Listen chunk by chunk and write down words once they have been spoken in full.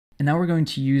And now we're going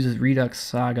to use the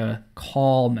redux-saga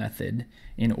call method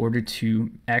in order to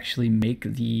actually make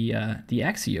the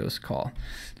Axios call.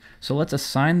 So let's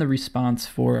assign the response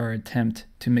for our attempt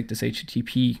to make this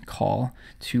HTTP call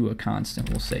to a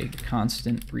constant. We'll say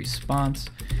constant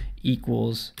response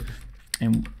equals,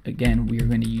 and again, we are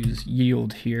going to use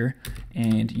yield here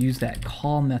and use that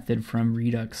call method from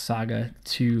redux-saga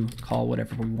to call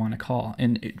whatever we want to call.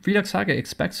 And redux-saga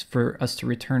expects for us to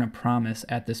return a promise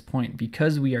at this point.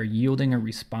 Because we are yielding a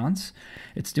response,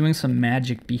 it's doing some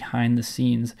magic behind the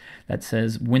scenes that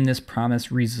says when this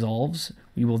promise resolves,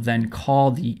 we will then call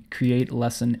the create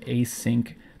lesson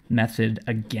async method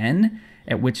again,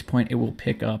 at which point it will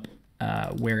pick up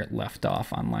where it left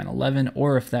off on line 11,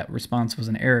 or if that response was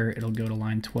an error, it'll go to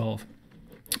line 12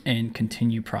 and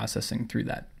continue processing through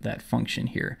that function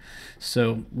here.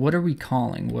 So what are we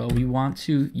calling? Well, we want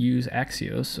to use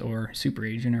Axios or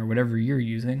superagent or whatever you're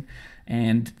using,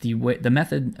 and the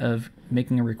method of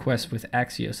making a request with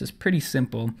Axios is pretty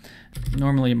simple.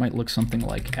 Normally it might look something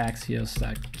like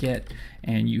axios.get,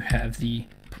 and you have the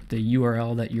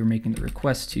URL that you're making the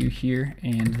request to here,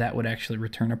 and that would actually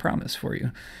return a promise for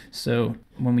you. So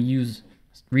when we use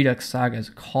redux-saga's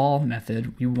call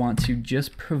method, we want to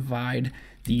just provide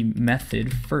the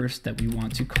method first that we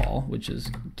want to call, which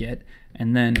is get,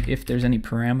 and then if there's any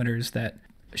parameters that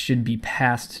should be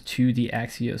passed to the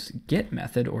Axios get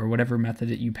method or whatever method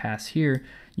that you pass here,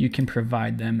 you can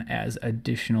provide them as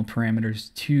additional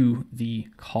parameters to the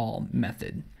call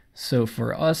method. So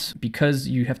for us, because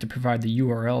you have to provide the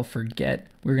URL for get,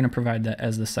 we're going to provide that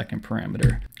as the second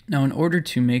parameter. Now, in order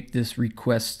to make this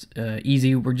request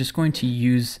easy, we're just going to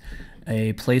use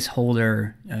a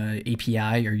placeholder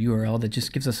API or URL that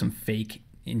just gives us some fake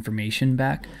information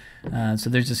back. So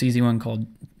there's this easy one called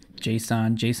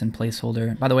JSON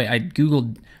placeholder. By the way, I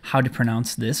Googled how to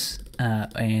pronounce this,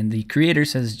 and the creator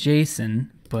says JSON,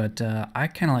 but I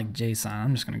kind of like JSON.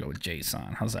 I'm just going to go with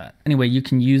JSON. How's that? Anyway, you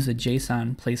can use a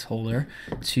JSON placeholder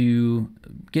to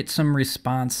get some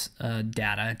response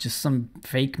data, just some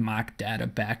fake mock data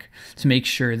back to make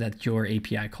sure that your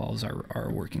API calls are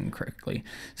working correctly.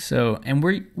 So, and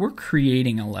we're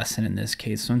creating a lesson in this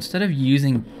case. So instead of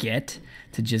using get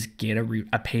to just get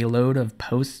a payload of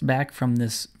posts back from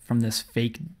this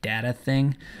fake data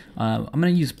thing, I'm going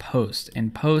to use post,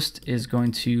 and post is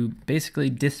going to basically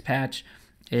dispatch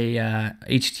a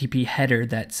HTTP header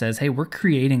that says, hey, we're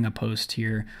creating a post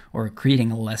here or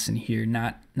creating a lesson here,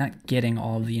 not getting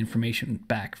all the information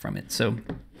back from it. So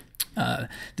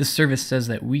this service says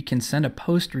that we can send a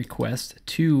post request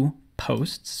to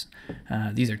posts.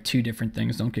 These are two different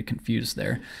things, don't get confused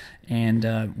there.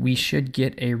 And we should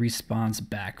get a response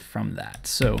back from that.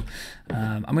 So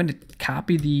I'm going to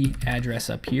copy the address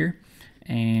up here,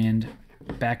 and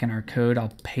back in our code,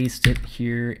 I'll paste it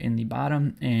here in the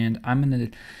bottom, and I'm going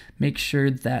to make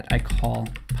sure that I call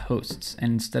posts.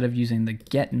 And instead of using the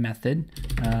get method,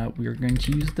 we are going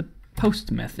to use the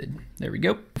post method. There we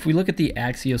go. If we look at the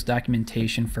Axios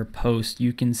documentation for post,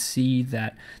 you can see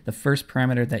that the first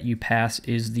parameter that you pass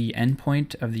is the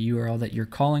endpoint of the URL that you're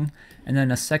calling, and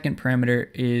then a second parameter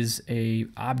is a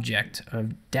object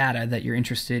of data that you're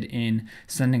interested in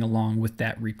sending along with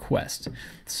that request.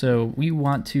 So we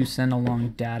want to send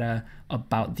along data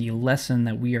about the lesson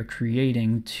that we are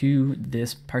creating to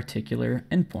this particular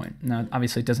endpoint. Now,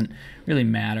 obviously it doesn't really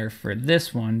matter for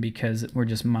this one because we're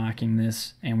just mocking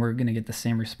this and we're going to get the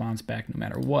same response back no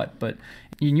matter what. But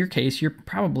in your case, you're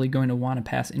probably going to want to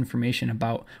pass information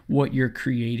about what you're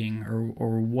creating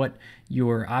or what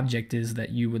your object is that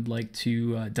you would like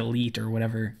to delete or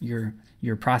whatever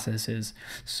your process is.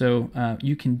 So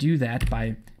you can do that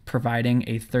by providing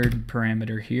a third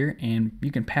parameter here, and you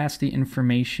can pass the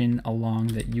information along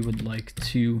that you would like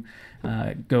to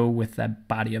go with that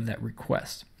body of that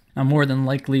request. Now, more than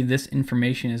likely, this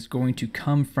information is going to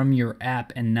come from your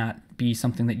app and not be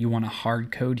something that you want to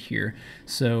hard code here.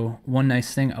 So one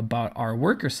nice thing about our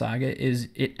worker saga is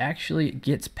it actually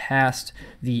gets past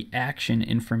the action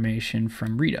information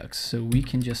from Redux. So we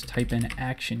can just type in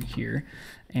action here,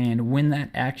 and when that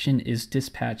action is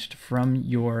dispatched from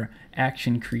your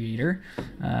action creator,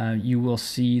 you will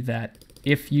see that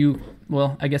if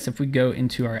we go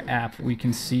into our app, we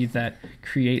can see that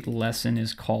create lesson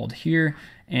is called here.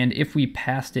 And if we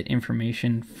passed it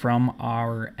information from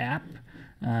our app,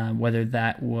 whether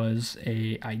that was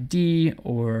a ID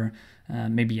or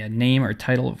maybe a name or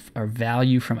title or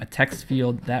value from a text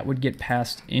field, that would get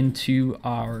passed into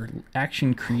our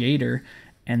action creator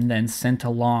and then sent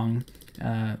along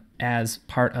as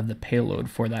part of the payload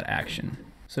for that action.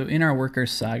 So in our worker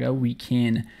saga, we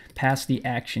can pass the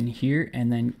action here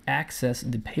and then access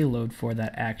the payload for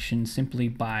that action simply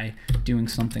by doing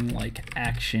something like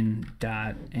action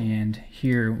dot, and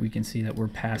here we can see that we're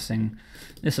passing,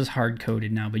 this is hard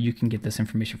coded now, but you can get this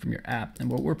information from your app, and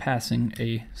what we're passing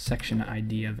a section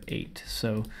ID of 8.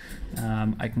 So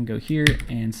I can go here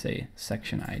and say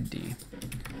section ID.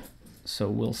 So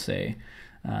we'll say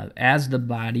as the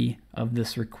body of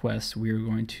this request, we are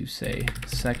going to say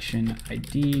section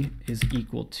ID is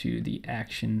equal to the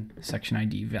action section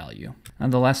ID value.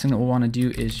 And the last thing that we'll want to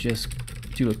do is just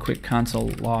do a quick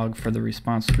console log for the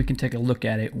response so we can take a look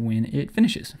at it when it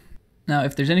finishes. Now,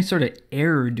 if there's any sort of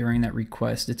error during that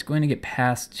request, it's going to get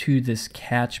passed to this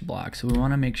catch block. So we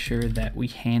want to make sure that we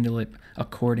handle it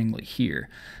accordingly here.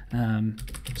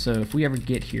 So if we ever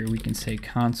get here, we can say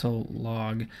console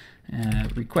log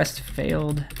request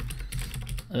failed.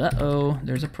 Uh-oh,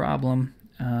 there's a problem.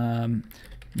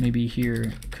 Maybe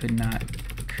here could not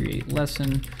create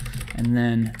lesson. And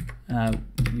then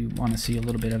we want to see a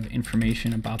little bit of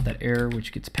information about that error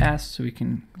which gets passed, so we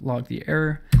can log the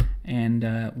error. And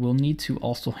we'll need to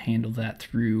also handle that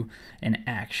through an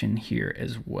action here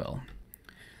as well.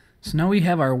 So now we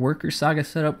have our worker saga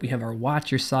set up, we have our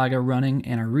watcher saga running,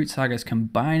 and our root saga is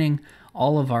combining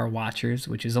all of our watchers,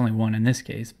 which is only one in this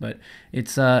case, but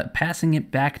it's passing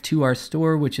it back to our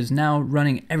store, which is now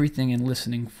running everything and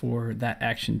listening for that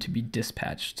action to be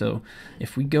dispatched. So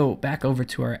if we go back over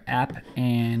to our app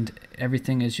and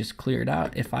everything is just cleared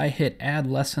out, if I hit add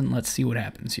lesson, let's see what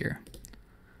happens here.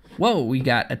 Whoa, we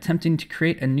got attempting to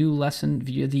create a new lesson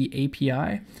via the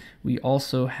API. We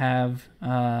also have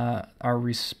our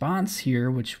response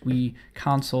here, which we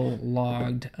console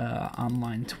logged on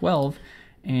line 12,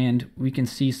 and we can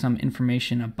see some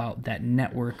information about that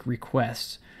network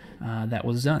request that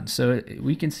was done. So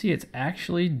we can see it's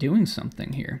actually doing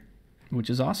something here, which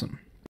is awesome.